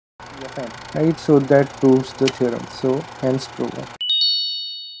P of n, right? So that proves the theorem, so hence proven.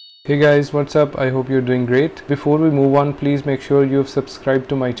 Hey guys, what's up? I hope you're doing great. Before we move on, please make sure you've subscribed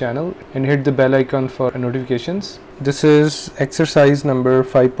to my channel and hit the bell icon for notifications. This is exercise number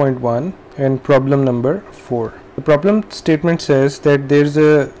 5.1 and problem number 4. The problem statement says that there's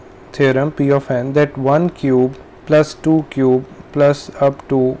a theorem P of n that 1 cube plus 2 cube plus up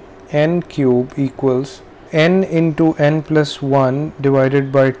to n cube equals n into n plus 1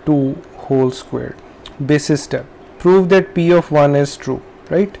 divided by 2 whole squared. Basis step. Prove that P of 1 is true,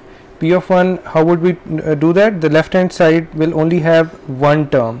 right? P of 1, how would we do that? The left hand side will only have one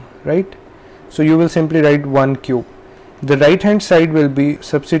term, right? So you will simply write 1 cube. The right hand side will be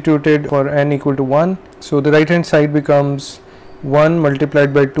substituted for n equal to 1. So the right hand side becomes 1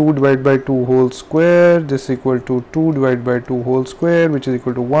 multiplied by 2 divided by 2 whole square. This is equal to 2 divided by 2 whole square, which is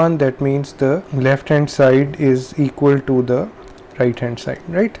equal to 1. That means the left hand side is equal to the right hand side,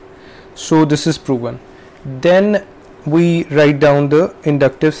 right? So this is proven. Then we write down the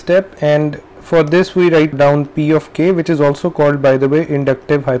inductive step, and for this we write down P of k, which is also called, by the way,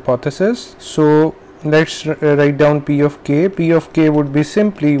 inductive hypothesis. So let's write down P of k. P of k would be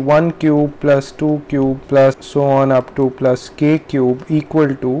simply 1 cube plus 2 cube plus so on up to plus k cube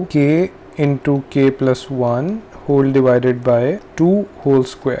equal to k into k plus 1 whole divided by 2 whole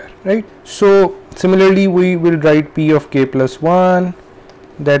square, right? So similarly we will write P of k plus 1.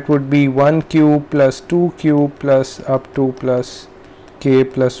 That would be 1 cube plus 2 cube plus up to plus k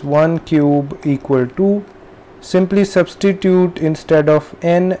plus 1 cube equal to, simply substitute instead of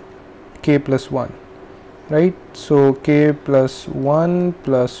n k plus 1, right? So k plus 1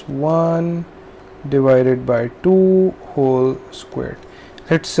 divided by 2 whole squared.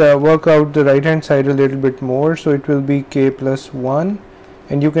 Let's work out the right hand side a little bit more. So it will be k plus 1,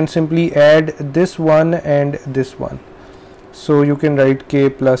 and you can simply add this one and this one. So you can write k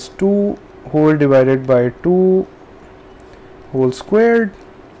plus 2 whole divided by 2 whole squared.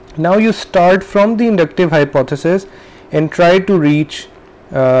 Now you start from the inductive hypothesis and try to reach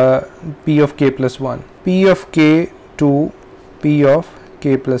P of k plus 1. P of k to P of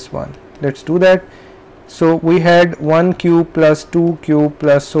k plus 1. Let's do that. So we had 1 cube plus 2 cube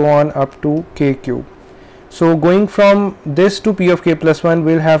plus so on up to k cube. So going from this to P of k plus 1,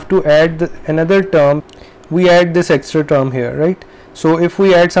 we'll have to add another term. We add this extra term here, right? So if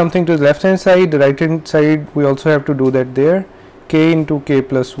we add something to the left hand side, the right hand side, we also have to do that there. K into k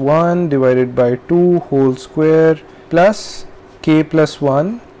plus 1 divided by 2 whole square plus k plus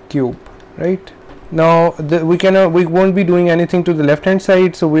 1 cube, right? Now we won't be doing anything to the left hand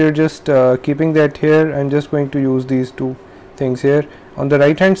side, so we are just keeping that here. I'm just going to use these two things here. On the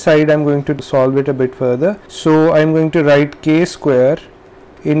right hand side, I'm going to solve it a bit further. So I'm going to write k square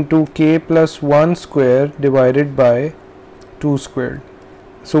into k plus 1 square divided by 2 squared.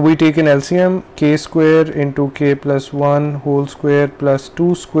 So we take an LCM, k square into k plus 1 whole square plus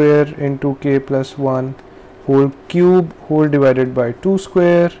 2 square into k plus 1 whole cube whole divided by 2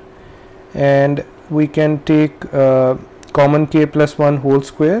 square, and we can take common k plus 1 whole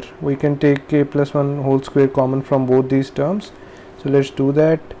square. We can take k plus 1 whole square common from both these terms. So let's do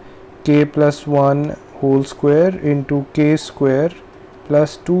that. K plus 1 whole square into k square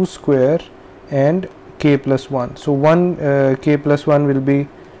plus 2 square and k plus 1. So one k plus 1 will be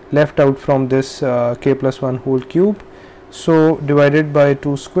left out from this k plus 1 whole cube. So divided by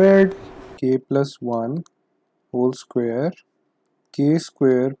 2 squared, k plus 1 whole square, k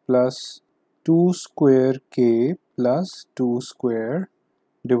square plus 2 square k plus 2 square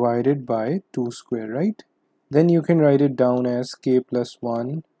divided by 2 square, right? Then you can write it down as k plus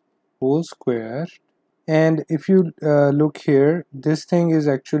 1 whole square. And if you look here, this thing is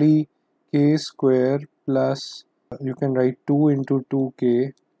actually k square plus, you can write 2 into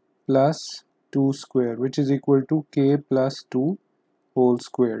 2k plus 2 square, which is equal to k plus 2 whole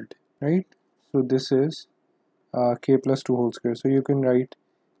squared, right? So this is k plus 2 whole square. So you can write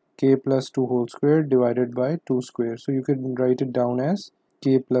k plus 2 whole square divided by 2 square. So you can write it down as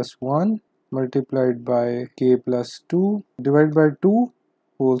k plus 1 multiplied by k plus 2 divided by 2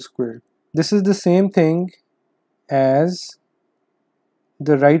 whole square. This is the same thing as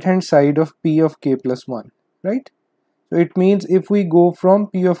the right hand side of P of k plus 1, right? So it means if we go from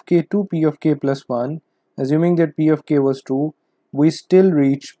P of k to P of k plus 1, assuming that P of k was true, we still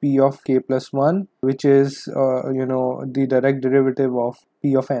reach P of k plus 1, which is the direct derivative of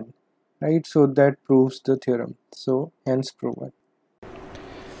P of n, right? So that proves the theorem. So hence proven.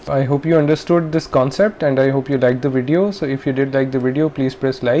 I hope you understood this concept, and I hope you liked the video. So if you did like the video, please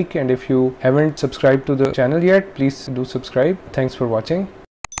press like, and if you haven't subscribed to the channel yet, please do subscribe. Thanks for watching.